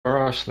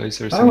barrage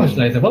lasers. Barrage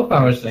laser? What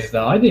barrage laser?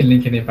 I didn't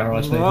link any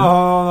barrage laser.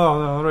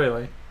 No,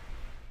 really.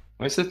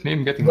 Why is that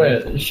meme getting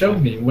Where? Show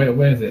me.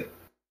 Where is it?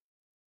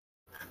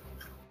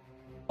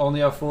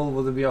 Only a fool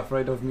would be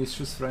afraid of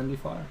Mistress Friendly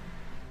Fire.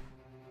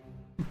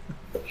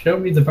 Show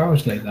me the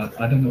barrage laser.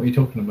 I don't know what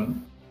you're talking about.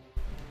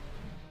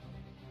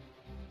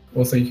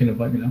 Also, you can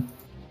invite me now.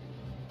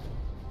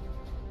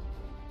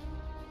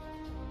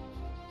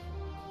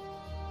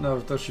 No,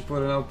 does she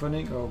put an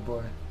opening? Oh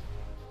boy.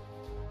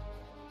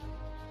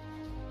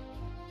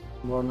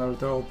 More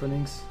Naruto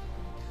openings.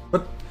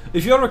 But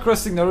if you're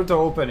requesting Naruto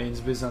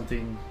openings,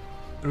 Byzantine,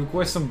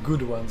 request some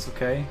good ones,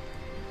 okay?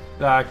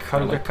 Like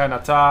Haruka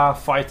Kanata,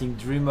 Fighting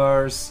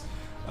Dreamers.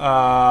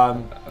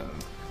 No.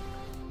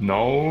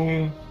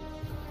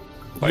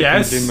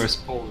 Yes. Dreamers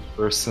Polish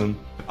person.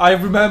 I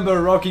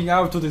remember rocking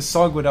out to this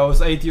song when I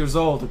was 8 years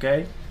old,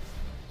 okay?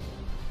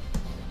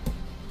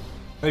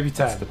 Maybe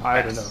 10,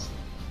 I don't know.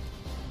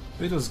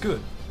 It was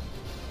good.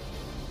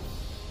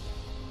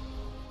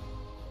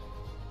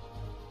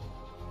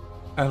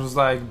 And it was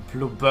like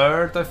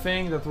Bluebird, I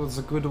think, that was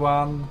a good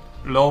one.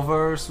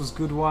 Lovers was a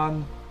good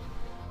one.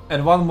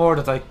 And one more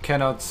that I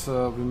cannot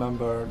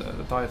remember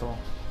the title.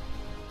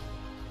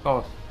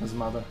 Oh, doesn't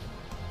matter.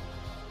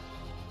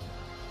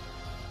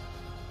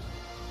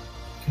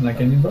 Can I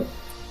get in, bro?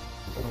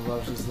 Oh,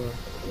 Lars is there.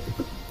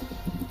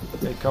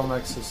 Hey, come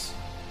Nexus.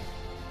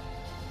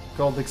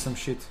 Go dig some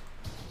shit.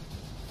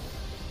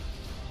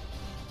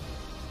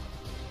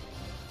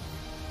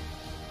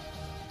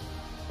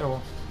 Oh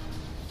well.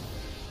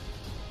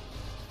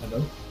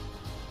 Hello?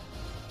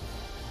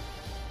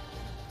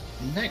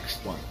 Next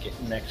one, get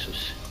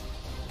Nexus.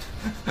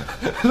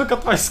 Look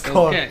at my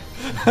score. Okay.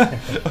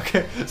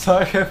 Okay, so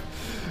I have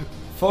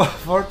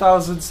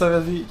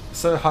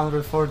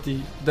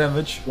 4,740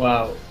 damage.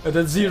 Wow. And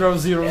then 0,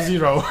 0,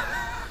 0.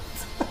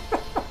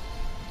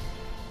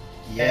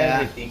 Yeah,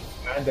 Everything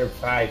under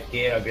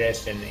 5k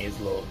aggression is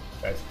low.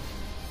 That's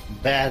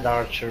bad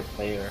archer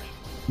player.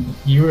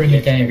 You were in the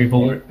game with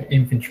all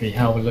infantry.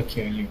 How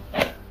lucky are you?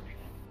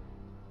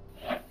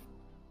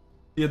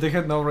 Yeah, they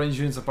had no range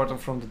units apart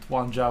from that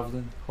one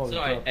javelin. Holy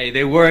So, crap. hey,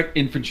 they weren't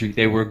infantry,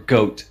 they were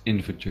goat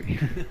infantry.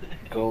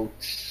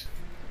 Goats.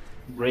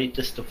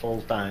 Greatest of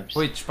all times.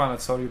 Which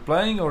planets are you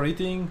playing or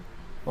eating?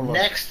 Or what?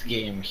 Next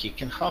game, he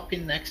can hop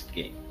in next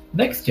game.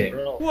 Next game.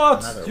 Bro,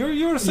 What? another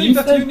You're one. saying You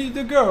that said- you need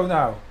to go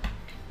now.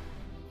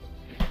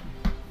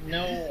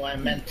 No, I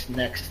meant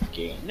next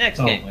game. Next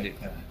Oh game, my dude.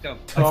 God. Go.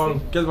 I Oh,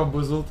 see. get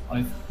bamboozled.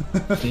 I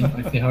see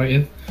how it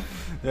is.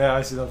 Yeah,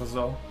 I see that as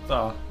well.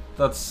 Ah,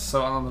 that's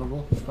so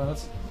unhonorable,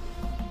 planets.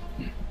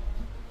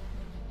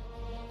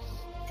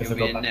 Because I You'll be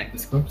got in back next. to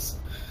the scripts.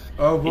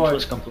 Oh It boy.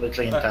 was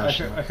completely I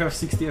intentional. have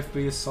 60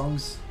 FPS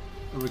songs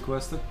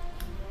requested.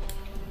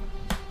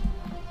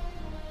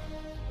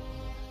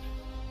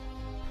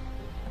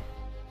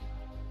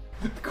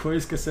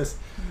 Koiska says,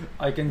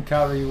 I can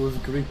carry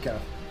with Greek cat.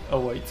 Oh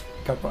wait,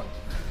 Kappa.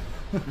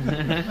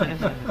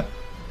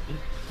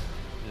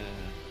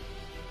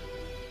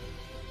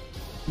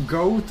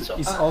 Goat So,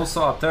 is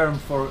also a term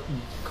for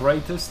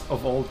greatest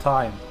of all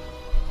time.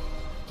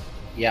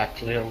 Yeah,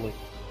 clearly.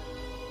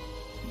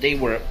 They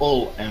were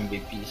all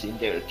MVPs in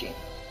their game.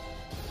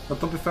 But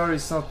to be fair,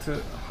 it's not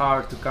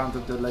hard to counter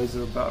the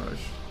laser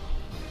barrage.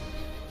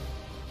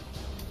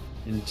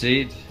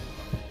 Indeed.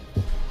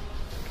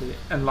 Okay,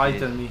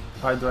 enlighten me.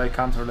 How do I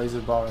counter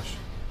laser barrage?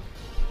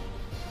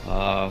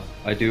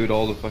 I do it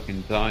all the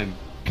fucking time.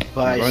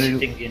 By Running-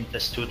 sitting in the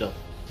studio.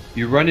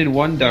 You run in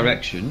one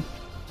direction,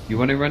 you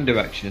want to run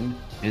direction,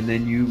 and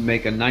then you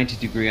make a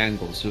 90-degree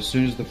angle. So as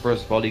soon as the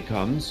first volley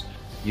comes,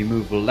 you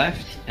move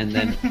left, and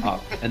then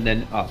up, and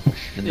then up,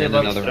 and then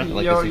another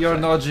like a you're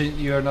zigzag. dodging.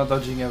 You're not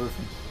dodging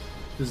everything.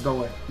 There's no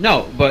way.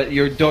 No, but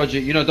you're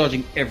dodging. You're not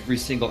dodging every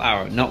single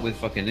arrow, not with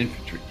fucking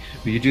infantry.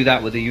 But you do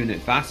that with a unit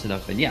fast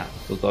enough, and yeah,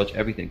 they'll dodge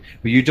everything.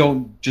 But you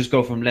don't just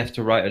go from left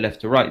to right or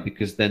left to right,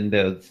 because then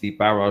the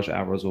barrage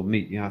arrows will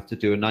meet. You have to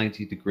do a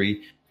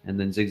 90-degree and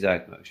then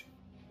zigzag motion,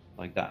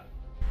 like that.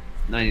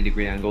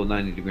 90-degree angle,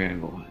 90-degree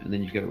angle, and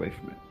then you get away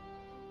from it.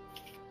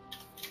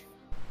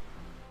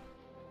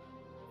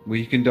 Well,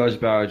 you can dodge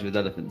barrage with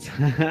elephants.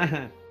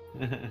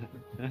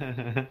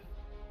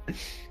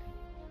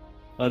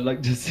 I'd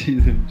like to see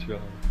them try.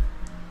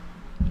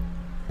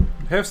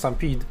 Have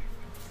Stampede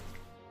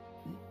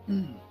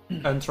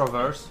and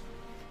Traverse.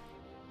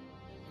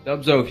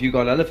 Dubzo, if you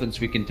got elephants,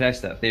 we can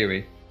test that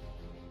theory.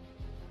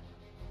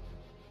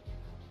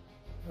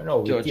 no,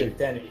 with George. tier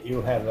 10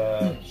 you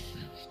have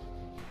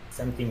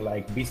something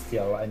like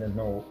bestial. I don't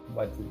know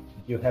what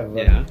you have.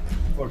 Yeah.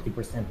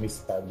 40%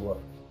 missile block.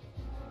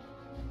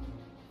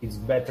 It's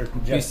better to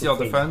just Bestial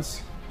to face-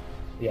 defense.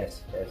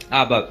 Yes, yes.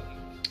 Ah, but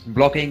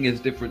blocking is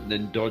different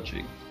than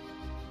dodging.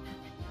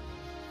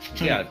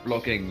 Yeah,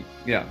 blocking.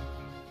 Yeah.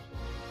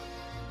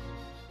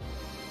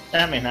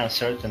 I mean, I'm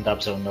certain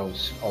Dubzo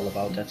knows all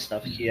about that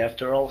stuff. He,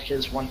 after all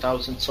his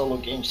 1000 solo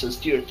games, has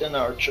tier 10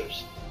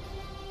 archers.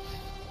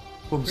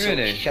 Whomst. So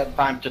Really? he had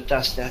time to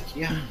test that,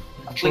 yeah.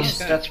 At least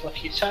Okay. that's what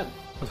he said.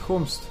 But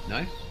Whomst.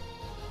 Nice.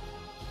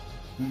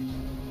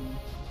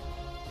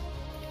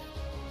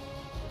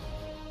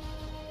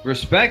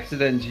 Respect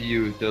then to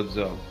you,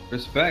 Dubzo.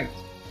 Respect.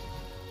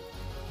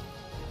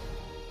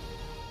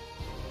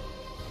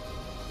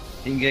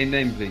 In-game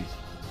name, please.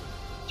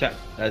 Check.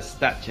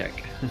 Stat check.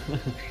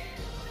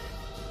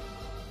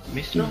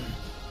 Mister,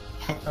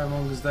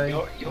 Among this day.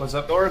 What's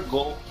up?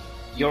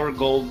 your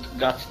gold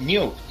got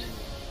nuked.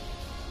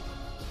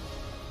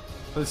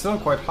 But it's still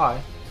quite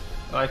high.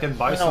 I can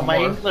buy No, some my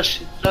more.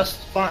 English is just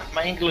fine.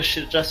 My English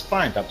is just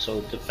fine,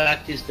 so the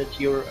fact is that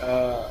you're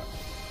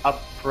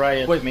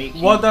upright Wait,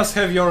 making. what does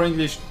have your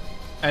English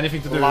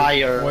anything to do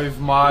Liar. with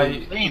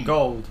my Claim.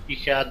 gold? You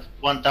had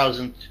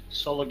 1,000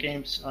 solo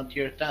games on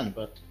tier 10,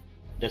 but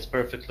that's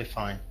perfectly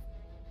fine.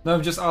 No,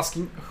 I'm just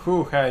asking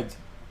who had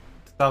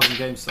 1,000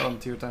 games on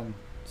tier 10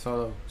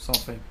 solo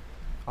something.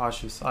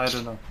 Ashes, I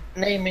don't know.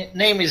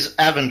 Name is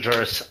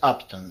Avengers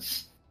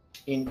Uptons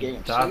in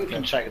game, so That you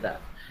can guy. check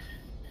that.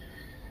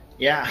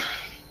 Yeah,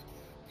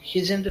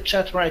 he's in the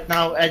chat right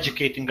now,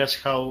 educating us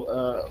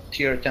how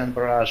tier 10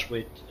 barrage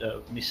with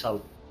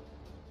missile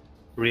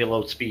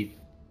reload speed,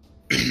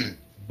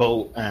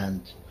 bow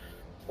and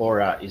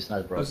aura is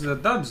not broken. Was it a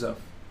Dubzo?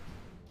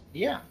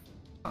 Yeah.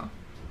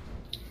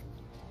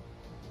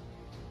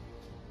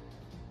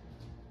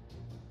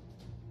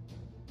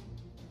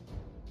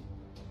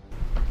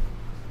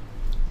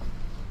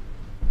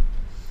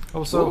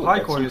 Also, Ooh, high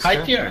that's core some is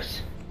high here.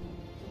 tiers.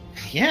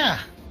 Yeah.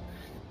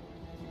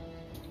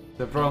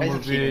 The problem would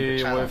Basically the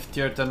be channel. with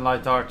tier 10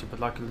 light arty, but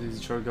luckily it's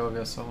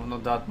Jorgovia, so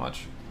not that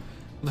much.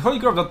 The holy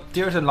crap that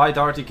tier 10 light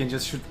arty can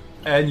just shoot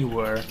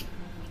anywhere.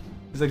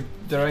 It's like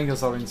their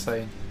angles are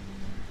insane.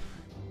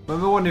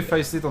 Remember when we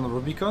faced it on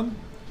Rubicon?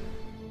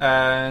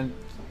 And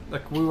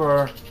like we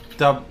were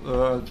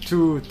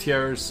 2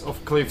 tiers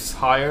of cliffs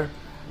higher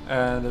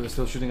and they were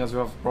still shooting us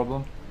without a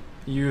problem.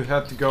 You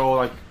had to go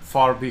like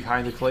far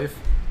behind the cliff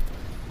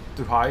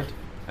to hide.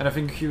 And I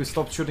think he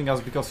stopped shooting us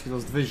because he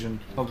lost vision,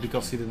 not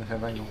because he didn't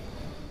have angle.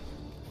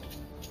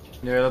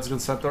 Yeah, that's good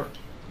center.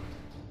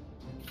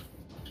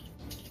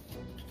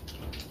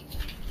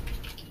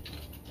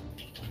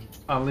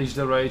 Unleash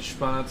the rage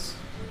planets.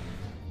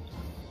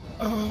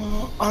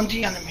 On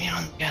the enemy,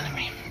 on the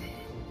enemy.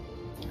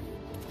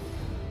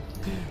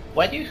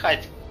 Why do you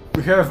hide?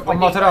 We have Why do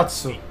you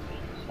Amaterasu. hide?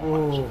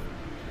 Oh.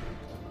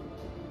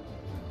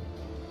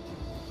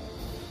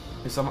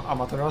 Is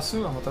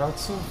Amaterasu?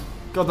 Amaterasu?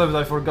 God damn it,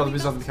 I forgot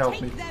Wizard help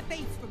me. Take their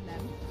base from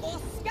them, or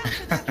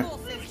scatter their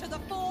forces to the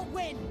four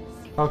winds.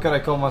 How can I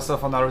call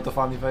myself a Naruto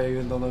fan if I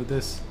even don't know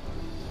this?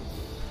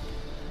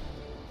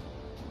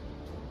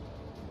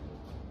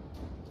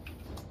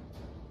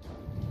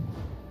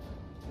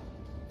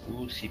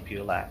 Ooh,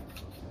 CPU lag.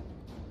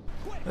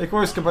 Hey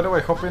Koiska, by the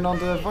way, hop in on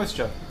the voice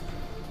chat.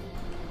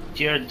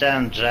 Tier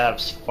 10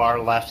 jabs far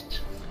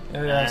left.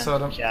 Yeah, I and saw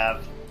them.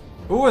 Jab.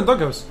 Ooh, and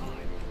doggos.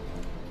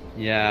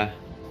 Yeah.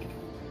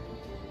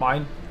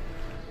 Mine.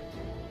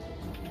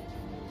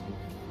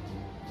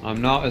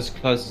 I'm not as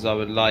close as I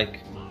would like,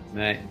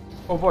 mate.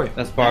 Oh boy.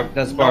 That's No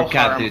barb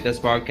cap, harm. dude. That's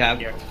barb cap.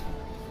 Here.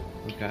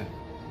 Okay.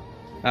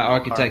 That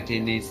architect he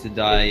needs to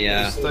die,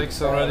 yeah.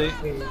 Mistakes already.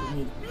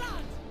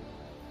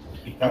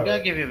 I'm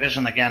gonna give you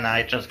vision again.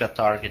 I just got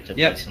targeted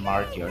Yep. by some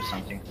arty or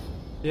something.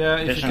 Yeah,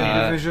 if you Vision,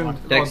 can give vision on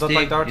Dexty that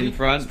light arty, in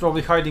front. it's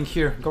probably hiding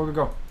here. Go, go,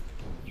 go.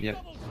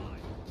 Yep.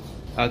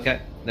 Okay,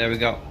 there we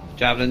go.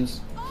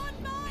 Javelins,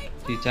 On my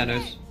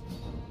T-10ers.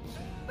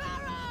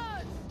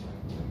 barrage!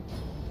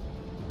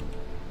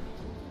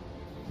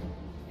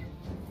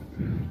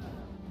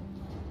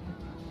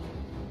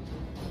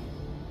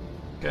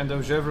 Can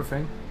dodge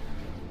everything.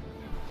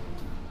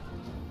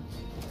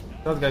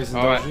 That guy isn't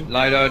Alright, dodging.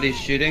 light already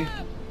shooting.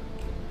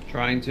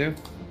 Trying to.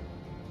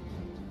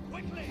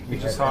 We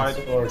just hide.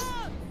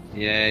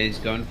 Yeah, he's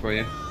going for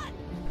you.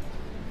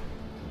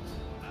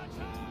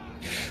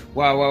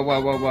 Whoa, whoa,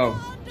 whoa, whoa, whoa.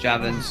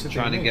 Javelins Sitting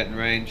trying to me. get in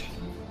range.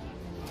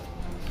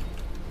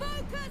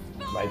 Focus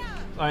fire! Like,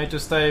 I need to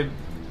stay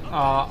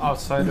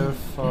outside of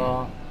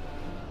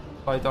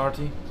light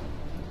arty.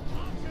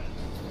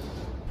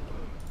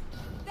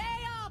 They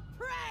are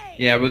prey!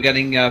 Yeah, we're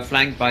getting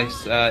flanked by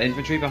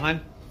infantry behind.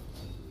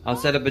 I'll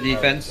set up a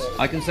defense.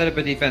 I can set up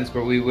a defense,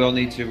 but we will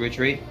need to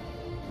retreat.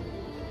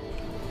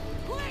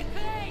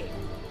 Quickly!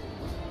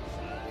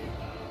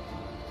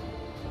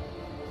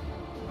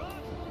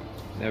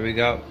 There we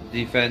go.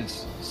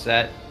 Defense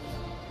set.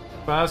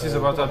 Pass, he's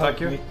about to attack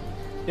you.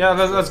 Yeah,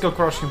 let's go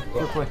crush him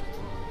quickly.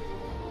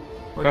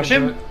 We Crush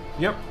can do him? it.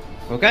 Yep.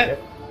 Okay.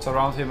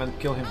 Surround him and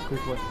kill him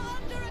quickly.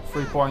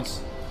 3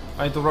 points.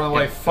 I need to run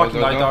away. Yeah, Fucking go,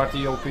 light go.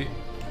 arty OP.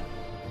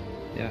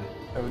 Yeah.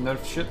 Have a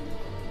nerf shit.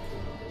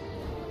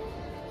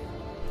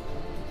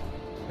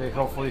 Okay,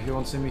 hopefully he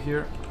won't see me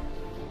here.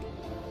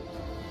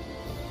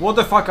 What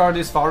the fuck are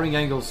these firing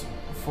angles?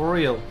 For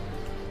real.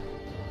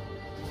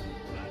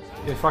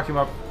 Okay, fuck him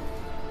up.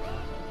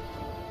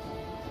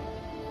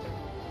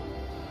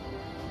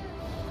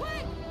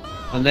 Quick!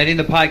 I'm letting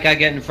the pike guy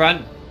get in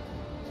front.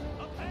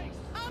 Our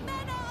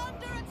men are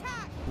under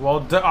attack!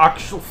 What the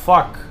actual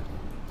fuck?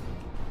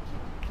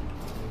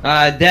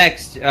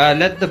 Dex,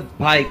 let the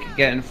pike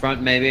get in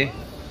front, maybe.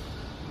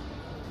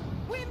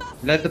 We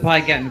must Let the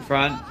pike get in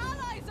front. Our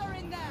allies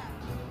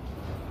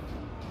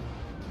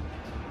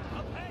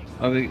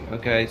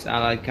Okay, it's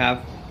allied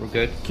cav. We're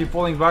good. Keep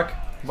pulling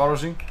back,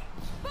 barraging.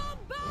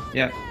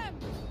 Yeah.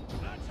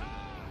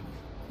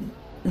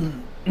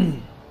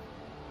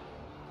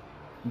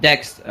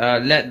 Dex,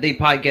 let the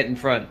pike get in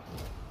front.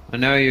 I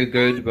know you're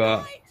good,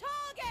 but Right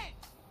target.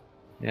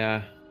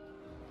 yeah.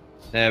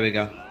 There we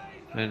go.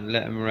 And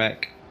let him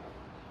wreck.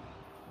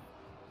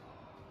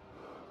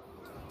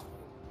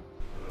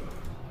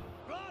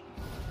 No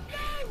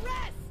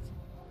rest.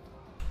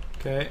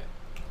 Okay,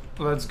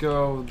 let's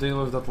go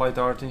deal with that light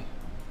arty.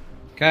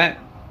 Okay.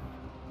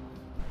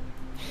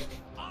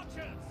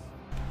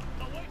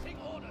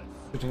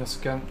 Shooting us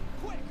again.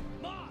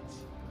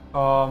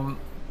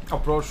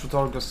 Approach to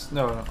Torgus.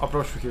 No,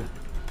 approach to here.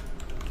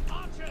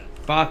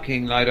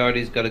 Fucking light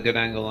arty's got a good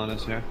angle on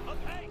us here.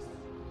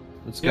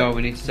 Let's go. Yep,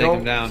 We need to take go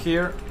him down.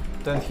 Here,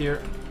 then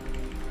here.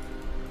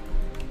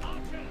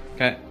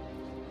 Okay.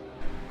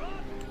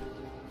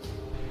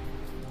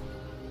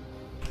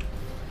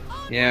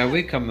 Yeah,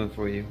 we coming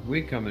for you.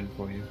 We coming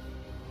for you.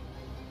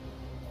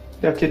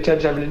 Yeah, get your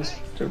javelins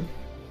too.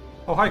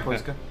 Oh, hi,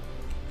 Koiska.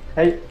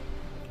 Hey,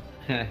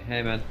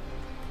 Hey man.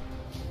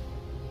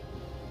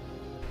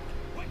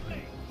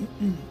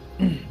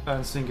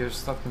 And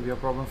Singers, that can be a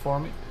problem for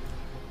me.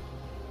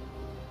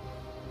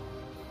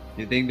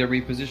 You think they're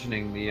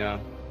repositioning the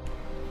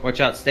watch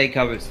out, stay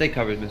covered,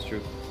 Mr.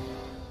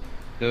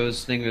 Those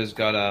slingers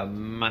got a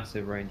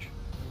massive range.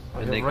 I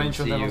And have they can range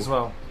on see them you. as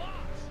well.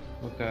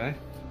 Okay.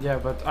 Yeah,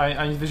 but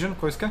I need vision,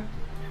 Koiska.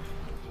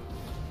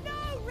 No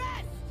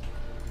rest.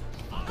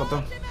 Got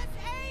them.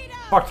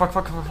 Optimus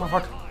Ada.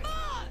 Fuck.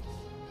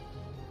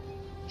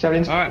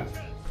 javelins. Alright.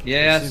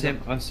 Yeah, I see see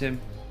him, I see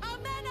him. Our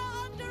men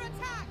are under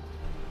attack.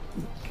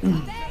 They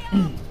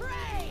are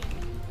prey.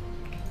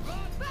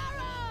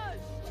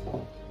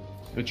 Barrage.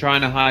 We're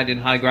trying to hide in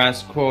high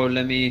grass. Core,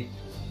 let me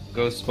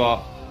go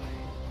spot.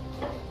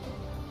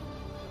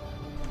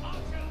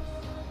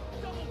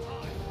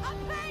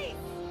 Apace.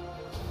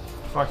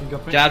 Fuck, he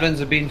got me.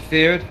 Javelins are being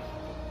feared.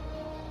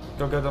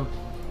 Go get them.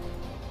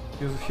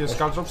 Here's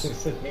skull drops.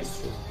 Shoot me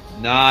through.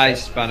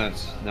 Nice,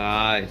 Spanos.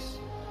 Nice.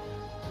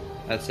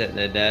 That's it,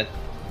 they're dead.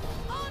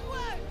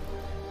 Onward.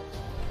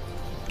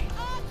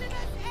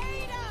 Optimus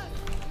Ada.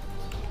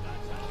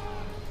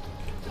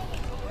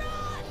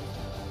 Run.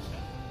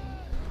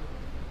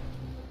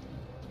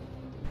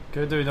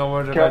 Okay, do you know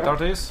where the Okay. light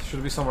arty is?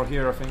 Should be somewhere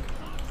here, I think.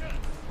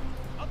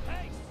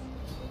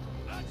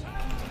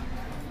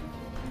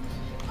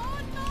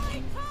 On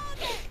my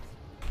target.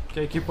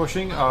 Okay, keep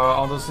pushing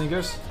on those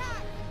singers.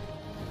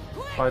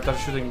 Quick. Light arty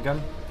shooting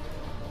again.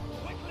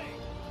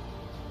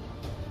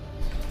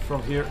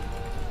 From here.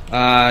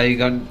 You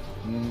got.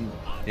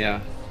 Yeah.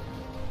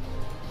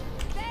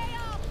 They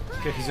are prey.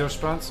 Okay, he's your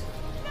spans.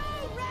 No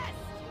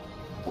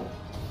rest.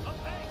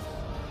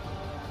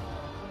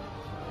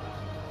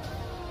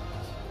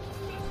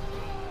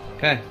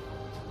 Okay.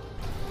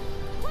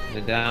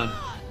 They're down.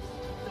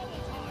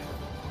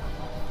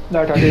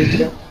 Light arty is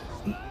here.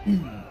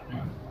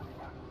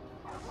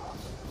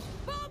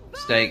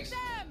 Stakes.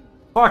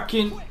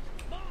 Fucking.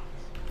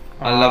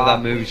 I love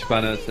that move,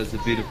 Spanos. That's a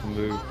beautiful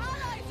move.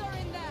 Allies are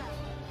in there.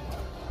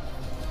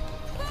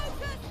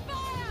 Focus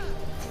fire.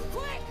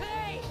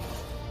 Quickly.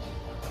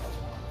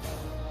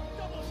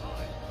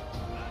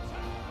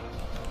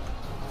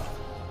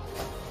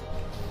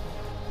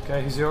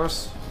 Okay, he's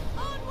yours.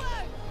 Onward.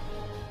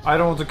 I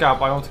don't want to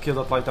cap, I want to kill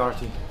that light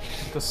arty.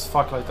 Because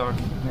fuck light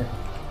arty.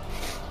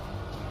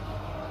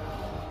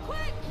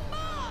 Quick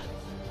march.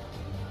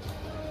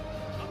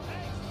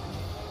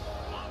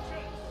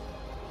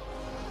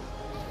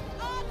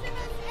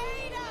 Optimus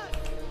Ada.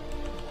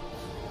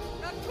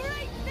 A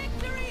great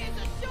victory is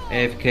assured.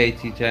 AFK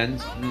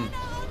T10s. Our men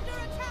are under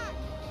attack.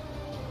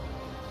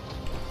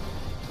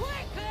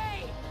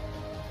 Quickly.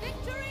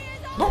 Victory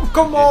is No, ours.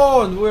 come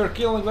on! We're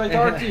killing light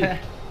arty.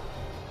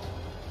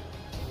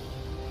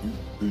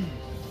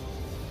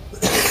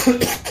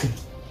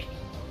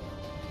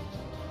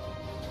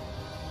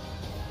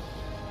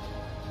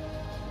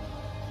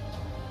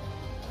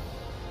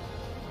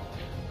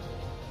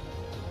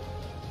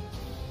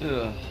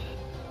 Ugh.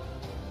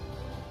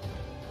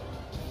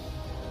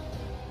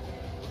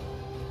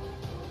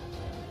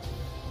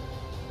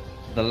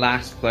 The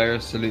last player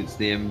salutes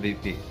the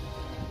MVP.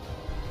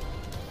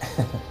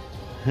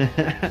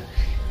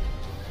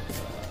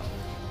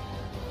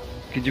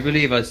 Could you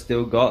believe I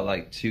still got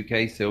like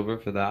 2k silver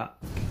for that?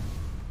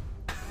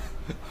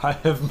 I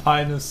have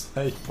minus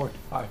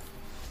 8.5.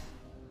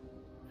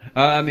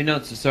 I mean,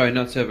 not silver,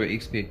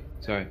 XP.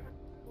 Sorry,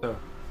 So,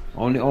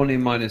 only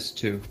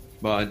 -2,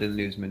 but I didn't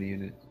lose many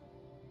units.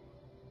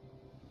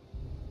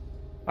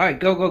 All right,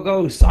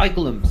 go!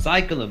 Cycle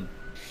him!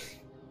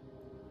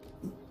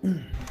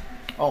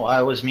 Oh,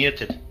 I was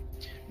muted.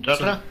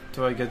 Dodra,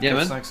 do I get Yeah,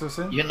 Gifts man. access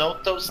in? you know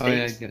those Oh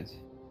yeah, things? good.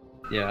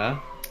 Yeah,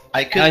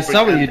 I could. I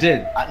saw what you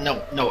pretend-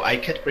 did. No, I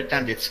could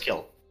pretend it's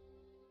skill.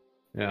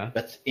 Yeah,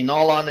 But in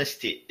all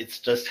honesty, it's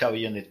just how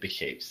unit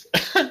behaves.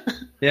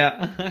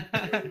 yeah.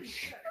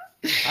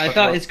 I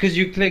thought it's because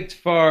you clicked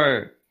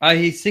for.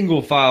 He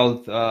single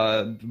filed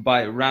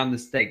by around the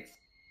stakes.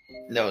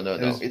 No.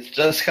 Yes. It's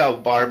just how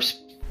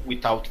barbs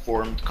without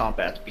formed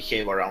combat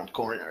behave around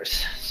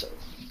corners. So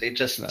they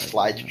just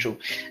slide through.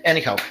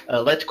 Anyhow,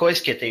 let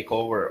Koisuke take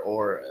over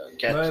or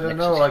get. I don't Nexus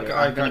know. here.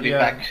 I'm gonna be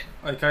back.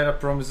 I kind of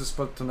promised a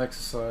spot to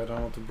Nexus, so I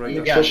don't want to break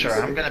that. Yeah, sure.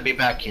 I'm gonna be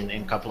back in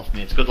a couple of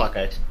minutes. Good luck,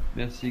 guys.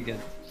 Yes, you get.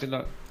 Good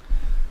luck.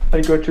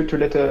 I go to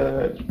let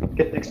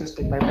get Nexus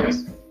take my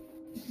place.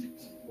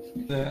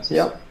 Yeah. So,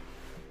 yeah.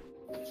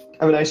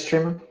 Have a nice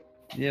stream.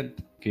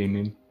 Yep.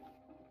 Gaming.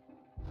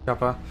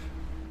 Kappa.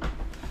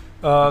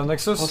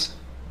 Nexus,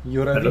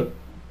 you ready? Hello?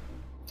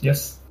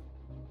 Yes.